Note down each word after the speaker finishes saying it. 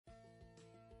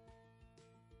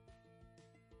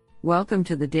Welcome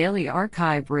to the Daily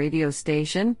Archive radio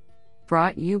station,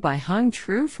 brought you by Hung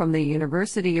Tru from the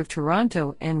University of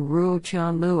Toronto and Ruo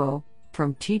Chan Luo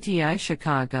from TTI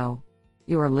Chicago.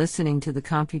 You are listening to the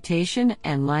Computation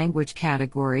and Language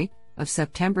category of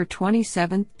September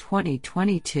 27,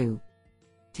 2022.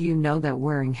 Do you know that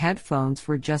wearing headphones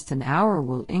for just an hour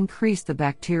will increase the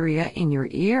bacteria in your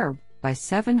ear by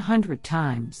 700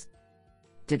 times?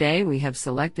 Today we have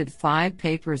selected 5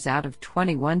 papers out of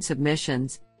 21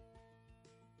 submissions.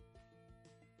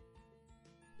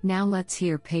 Now let's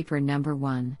hear paper number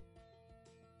 1.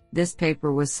 This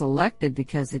paper was selected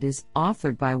because it is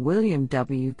authored by William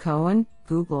W. Cohen,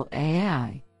 Google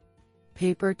AI.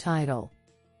 Paper title: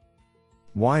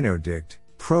 WinoDict,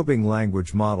 Probing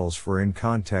Language Models for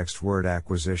In-Context Word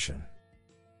Acquisition.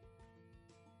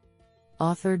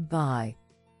 Authored by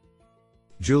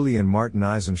Julian Martin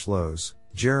Eisenschloss,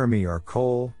 Jeremy R.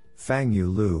 Cole,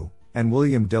 Fangyu Liu, and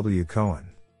William W. Cohen.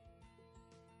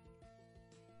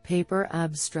 Paper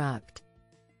abstract: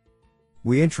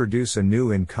 We introduce a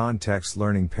new in-context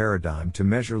learning paradigm to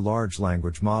measure large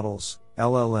language models,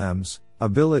 LLMs,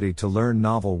 ability to learn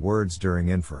novel words during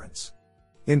inference.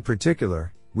 In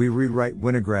particular, we rewrite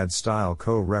Winograd-style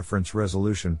co-reference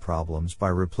resolution problems by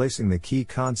replacing the key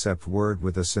concept word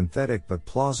with a synthetic but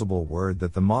plausible word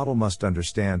that the model must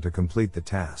understand to complete the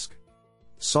task.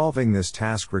 Solving this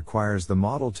task requires the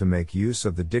model to make use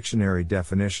of the dictionary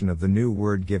definition of the new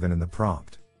word given in the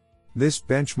prompt. This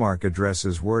benchmark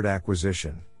addresses word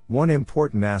acquisition, one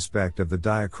important aspect of the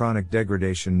diachronic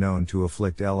degradation known to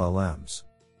afflict LLMs.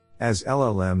 As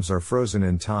LLMs are frozen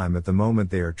in time at the moment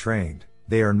they are trained,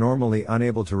 they are normally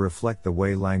unable to reflect the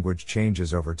way language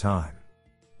changes over time.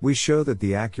 We show that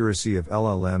the accuracy of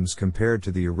LLMs compared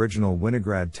to the original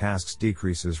Winograd tasks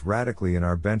decreases radically in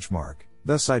our benchmark,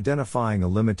 thus identifying a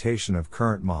limitation of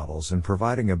current models and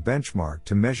providing a benchmark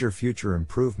to measure future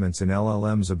improvements in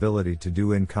LLM's ability to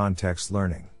do in-context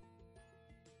learning.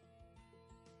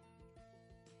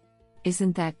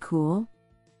 Isn't that cool?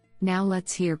 Now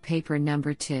let's hear paper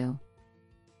number 2.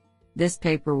 This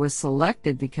paper was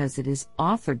selected because it is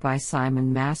authored by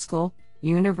Simon Maskell,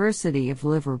 University of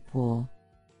Liverpool.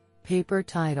 Paper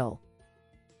title: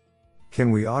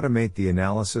 Can we automate the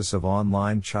analysis of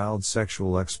online child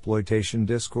sexual exploitation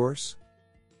discourse?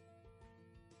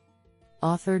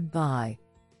 Authored by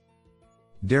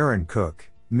Darren Cook,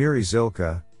 Miri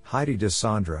Zilka, Heidi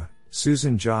DeSandra,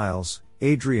 Susan Giles,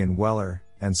 Adrian Weller,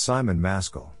 and Simon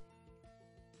Maskell.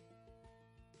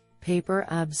 Paper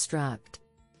abstract: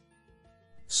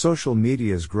 Social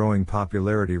media's growing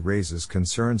popularity raises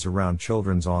concerns around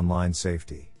children's online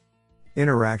safety.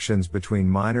 Interactions between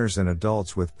minors and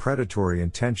adults with predatory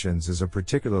intentions is a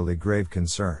particularly grave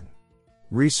concern.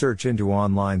 Research into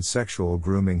online sexual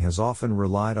grooming has often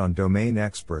relied on domain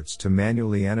experts to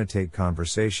manually annotate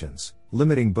conversations,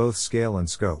 limiting both scale and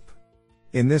scope.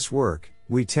 In this work,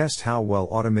 we test how well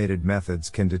automated methods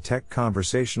can detect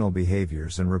conversational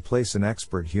behaviors and replace an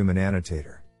expert human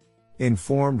annotator.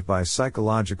 Informed by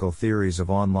psychological theories of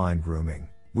online grooming,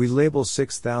 we label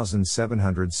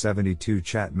 6,772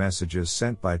 chat messages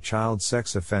sent by child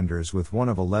sex offenders with one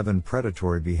of 11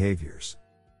 predatory behaviors.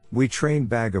 We train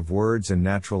bag of words and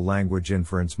natural language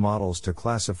inference models to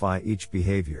classify each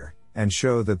behavior, and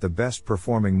show that the best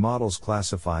performing models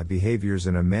classify behaviors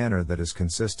in a manner that is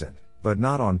consistent, but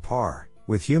not on par,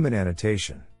 with human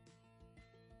annotation.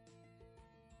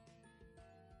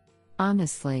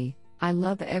 Honestly, I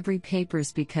love every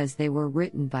papers because they were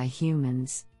written by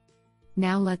humans.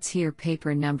 Now let's hear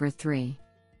paper number 3.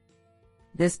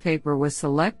 This paper was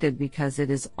selected because it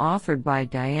is authored by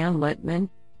Diane Littman,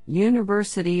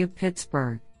 University of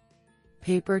Pittsburgh.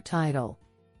 Paper title: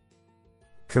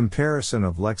 Comparison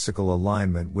of lexical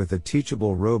alignment with a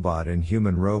teachable robot in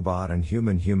human-robot and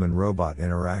human-human-robot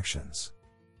interactions.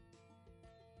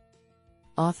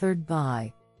 Authored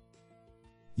by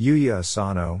Yuya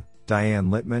Asano, Diane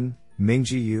Littman,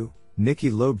 Mingji Yu,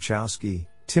 Nikki Lobchowski,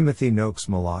 Timothy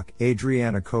Noakes-Malak,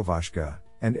 Adriana Kovashka,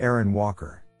 and Aaron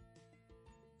Walker.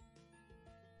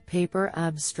 Paper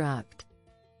abstract: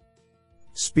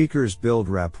 Speakers build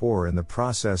rapport in the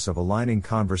process of aligning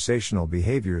conversational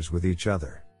behaviors with each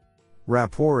other.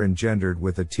 Rapport engendered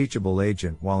with a teachable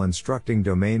agent while instructing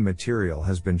domain material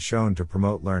has been shown to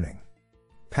promote learning.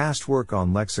 Past work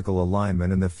on lexical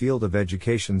alignment in the field of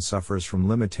education suffers from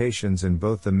limitations in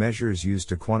both the measures used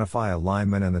to quantify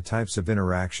alignment and the types of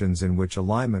interactions in which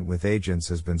alignment with agents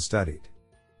has been studied.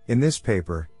 In this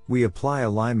paper, we apply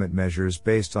alignment measures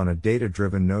based on a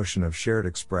data-driven notion of shared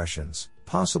expressions,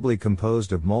 possibly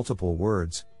composed of multiple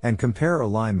words, and compare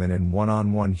alignment in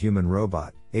one-on-one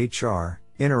human-robot, HR,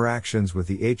 Interactions with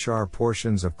the HR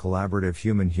portions of collaborative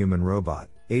human-human robot,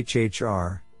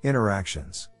 HHR,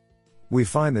 interactions. We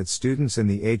find that students in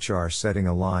the HR setting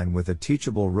align with a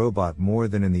teachable robot more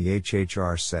than in the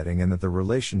HHR setting, and that the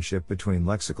relationship between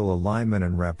lexical alignment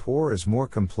and rapport is more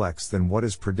complex than what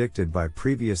is predicted by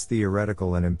previous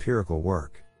theoretical and empirical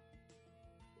work.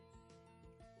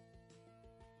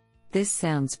 This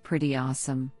sounds pretty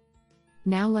awesome.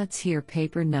 Now let's hear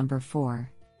paper number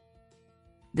 4.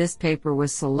 This paper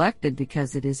was selected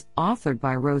because it is authored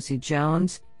by Rosie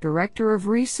Jones, Director of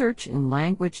Research in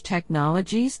Language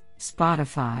Technologies,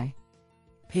 Spotify.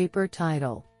 Paper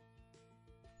title: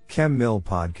 ChemMill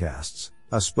Podcasts,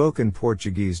 a spoken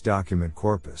Portuguese document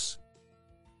corpus.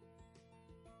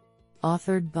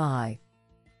 Authored by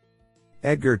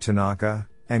Edgar Tanaka,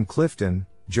 and Clifton,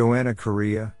 Joanna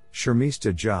Correa,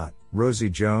 Sharmista Jat, Rosie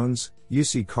Jones,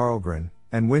 UC Karlgren,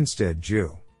 and Winstead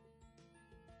Ju.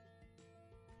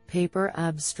 Paper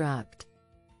abstract: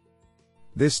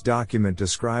 This document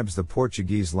describes the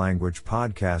Portuguese language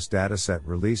podcast dataset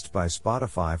released by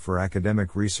Spotify for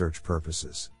academic research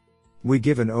purposes. We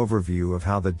give an overview of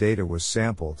how the data was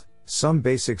sampled, some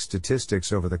basic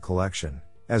statistics over the collection,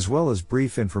 as well as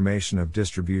brief information of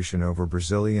distribution over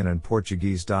Brazilian and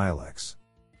Portuguese dialects.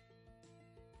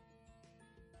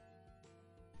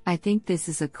 I think this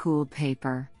is a cool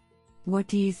paper. What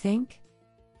do you think?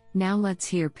 Now let's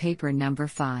hear paper number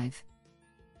 5.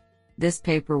 This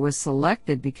paper was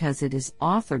selected because it is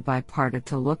authored by Partha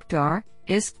Talukdar,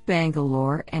 ISK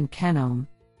Bangalore and Kenom.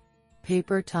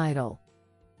 Paper title: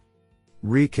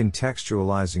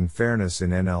 Recontextualizing Fairness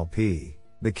in NLP,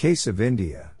 the Case of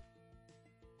India.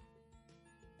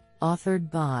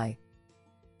 Authored by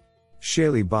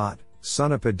Shaili Bhatt,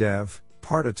 Sunapa Dev,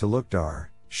 Partha Talukdar,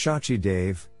 Shachi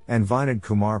Dave, and Vinod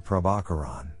Kumar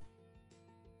Prabhakaran.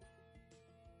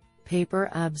 Paper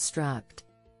abstract: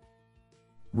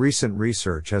 Recent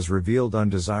research has revealed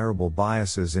undesirable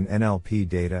biases in NLP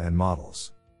data and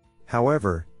models.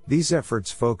 However, these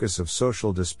efforts focus on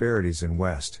social disparities in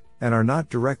West, and are not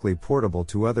directly portable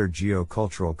to other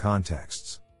geocultural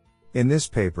contexts. In this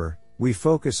paper, we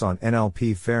focus on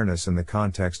NLP fairness in the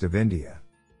context of India.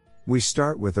 We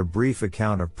start with a brief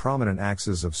account of prominent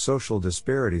axes of social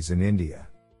disparities in India.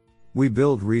 We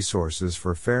build resources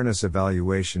for fairness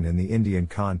evaluation in the Indian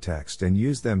context and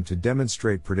use them to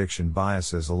demonstrate prediction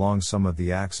biases along some of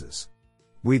the axes.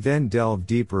 We then delve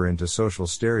deeper into social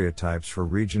stereotypes for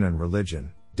region and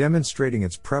religion, demonstrating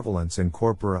its prevalence in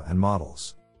corpora and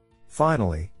models.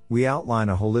 Finally, we outline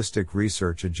a holistic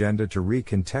research agenda to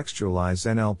recontextualize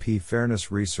NLP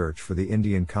fairness research for the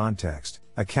Indian context,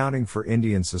 accounting for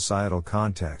Indian societal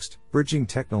context, bridging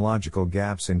technological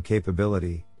gaps in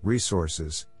capability,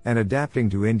 resources, and adapting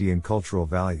to Indian cultural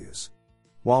values.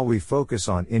 While we focus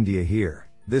on India here,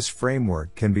 this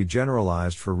framework can be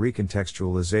generalized for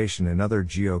recontextualization in other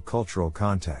geocultural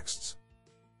contexts.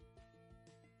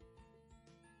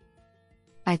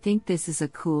 I think this is a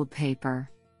cool paper.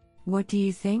 What do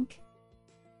you think?